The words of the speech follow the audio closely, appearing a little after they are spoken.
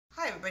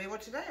ready. Well,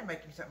 today I'm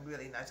making something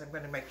really nice. I'm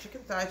going to make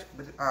chicken thighs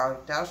with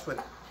doused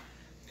with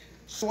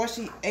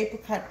saucy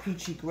apricot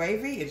peachy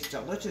gravy. It's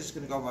delicious. It's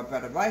going to go over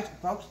better rice.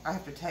 Folks, I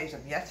have to tell you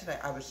something. Yesterday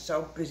I was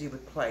so busy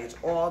with plays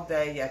all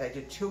day. Yet I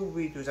did 2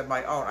 redos of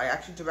my own. I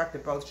actually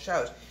directed both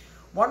shows.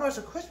 One was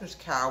A Christmas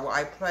Carol, where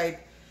I played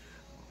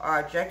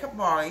Jacob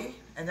Marley,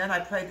 and then I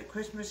played The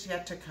Christmas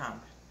Yet to Come.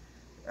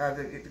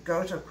 The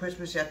Ghost of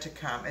Christmas Yet to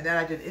Come. And then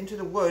I did Into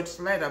the Woods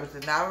later. I was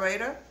the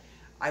narrator.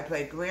 I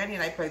played Granny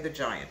and I played the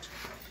Giant.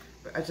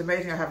 It's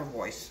amazing I have a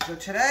voice. So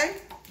today,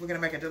 we're going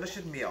to make a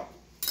delicious meal.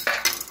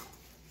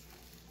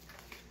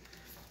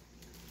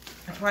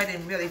 That's why I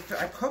didn't really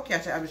cook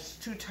yesterday. I was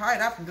too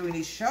tied up from doing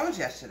these shows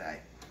yesterday.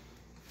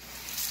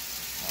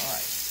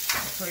 Alright.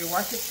 So you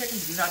wash your chicken.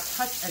 Do not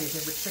touch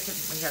anything with chicken.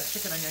 When you have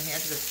chicken on your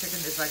hands, because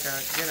chicken is like a,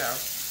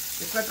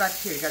 it's got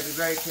bacteria. You got to be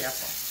very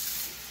careful.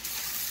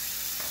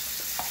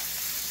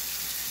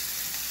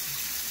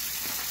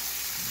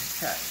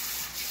 Okay.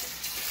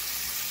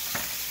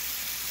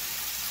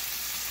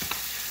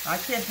 I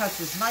can't touch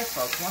this knife,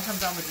 folks. Once I'm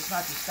done with this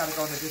knife, it's got to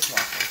go in the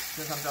dishwasher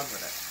since I'm done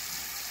with it.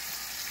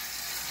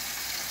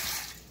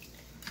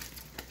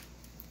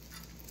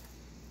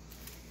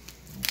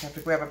 I have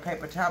to grab a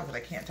paper towel because I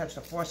can't touch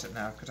the faucet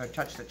now because I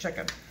touched the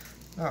chicken.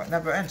 Oh, it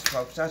never ends,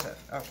 folks, does it?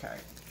 Okay.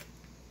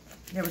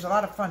 It was a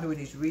lot of fun doing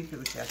these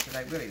redos yesterday.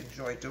 I really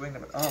enjoyed doing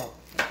them. But, oh,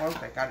 folks,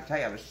 I got to tell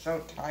you, I was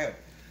so tired.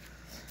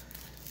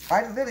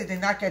 I really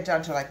did not get done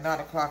until like 9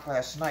 o'clock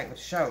last night with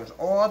shows.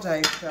 All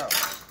day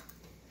shows.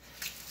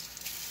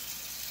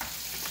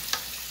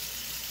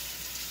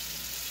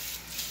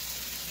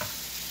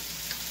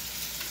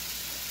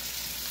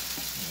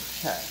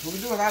 Okay, we'll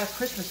do a lot of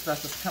Christmas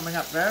specials coming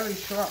up very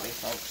shortly,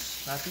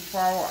 folks. Not too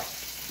far off.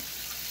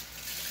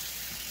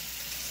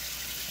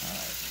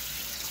 Alright.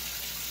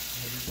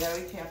 Be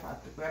very careful. I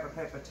have to grab a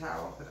paper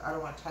towel because I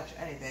don't want to touch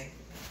anything.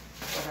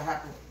 But I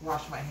have to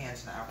wash my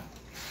hands now.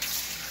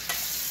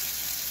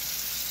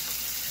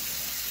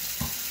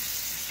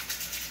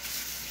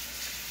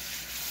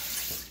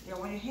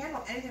 When you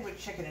handle anything with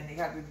chicken in, you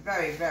got to be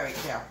very, very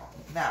careful.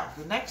 Now,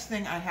 the next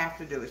thing I have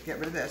to do is get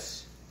rid of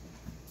this.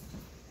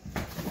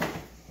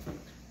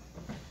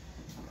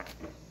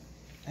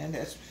 And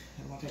this.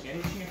 I won't take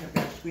any chance. I'm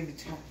going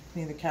to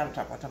clean the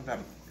countertop once I'm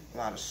done. A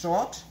lot of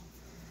salt,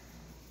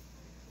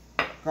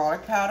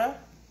 garlic powder,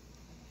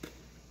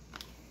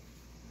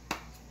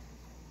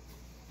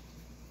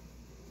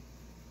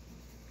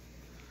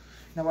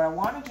 now what I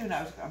want to do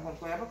now is I'm going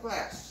to grab a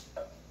glass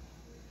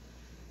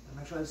and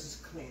make sure this is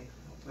clean.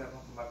 I'll grab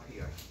one from up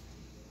here.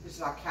 This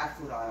is our cat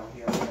food aisle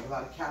here. We have a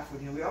lot of cat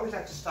food here. We always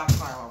like to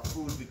stockpile our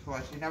food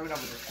because you never know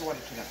with the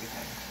shortage and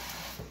everything.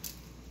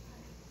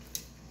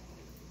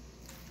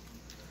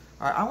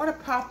 Alright, I'm going to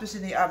pop this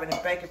in the oven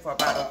and bake it for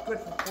about a good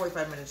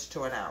 45 minutes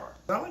to an hour.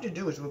 What I'm going to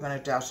do is we're going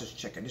to douse this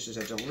chicken. This is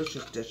a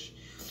delicious dish.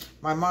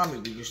 My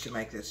mom used to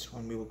make this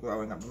when we were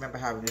growing up. I remember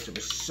having this. It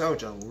was so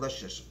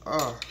delicious.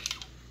 Oh.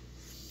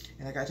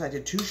 And like I said, I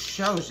did 2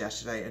 shows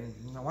yesterday, and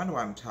no wonder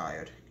why I'm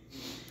tired.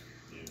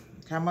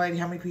 Okay, my lady,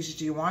 how many pieces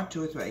do you want?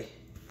 2 or 3?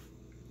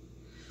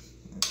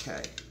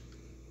 Okay.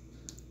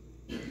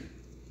 Okay,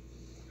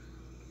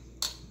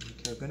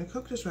 we're going to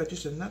cook this for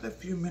just another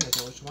few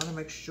minutes. I just want to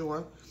make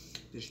sure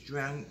this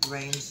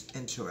drains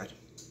into it.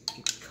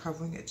 Keep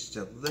covering it. It's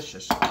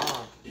delicious.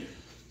 Oh, it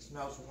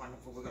smells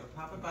wonderful. We're going to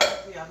pop it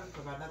back in the oven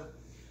for about another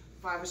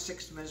 5 or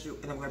 6 minutes,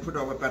 and then we're going to put it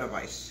over better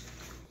rice.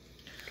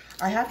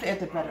 I have to add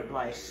the better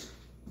rice.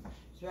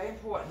 It's very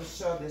important to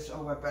serve this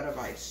over better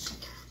rice.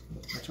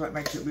 That's what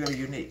makes it really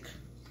unique.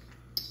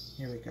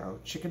 Here we go.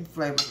 Chicken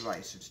flavored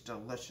rice. It's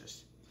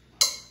delicious.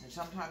 And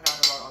sometime down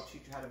the road, I'll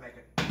teach you how to make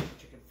a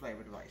chicken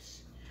flavored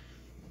rice.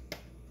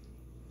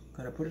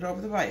 Gonna put it over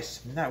the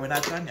rice. No, we're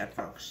not done yet,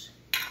 folks.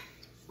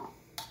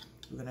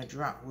 We're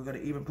gonna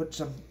even put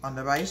some on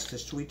the rice, the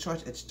sweet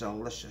sauce. It's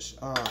delicious.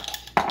 Oh.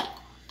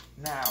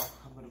 Now,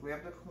 I'm gonna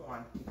grab the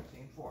corn,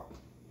 clean fork.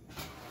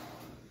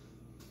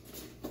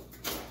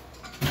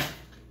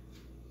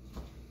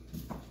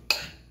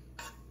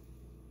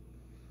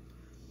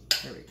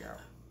 There we go.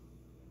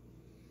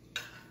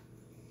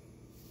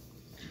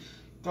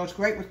 Goes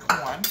great with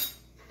corn.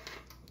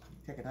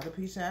 Take another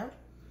piece out.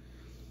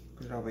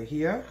 Put it over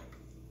here.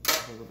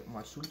 A little bit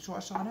more sweet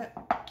sauce on it.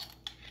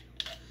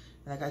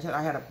 And like I said,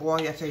 I had a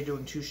ball yesterday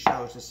doing 2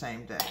 shows the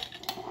same day.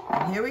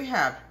 And here we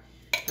have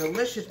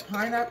delicious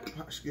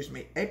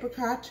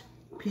apricot,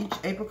 peach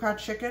apricot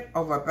chicken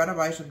over a better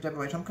rice from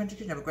Deborah's Home Country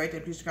Kitchen. Have a great day.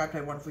 Please subscribe to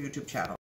my wonderful YouTube channel.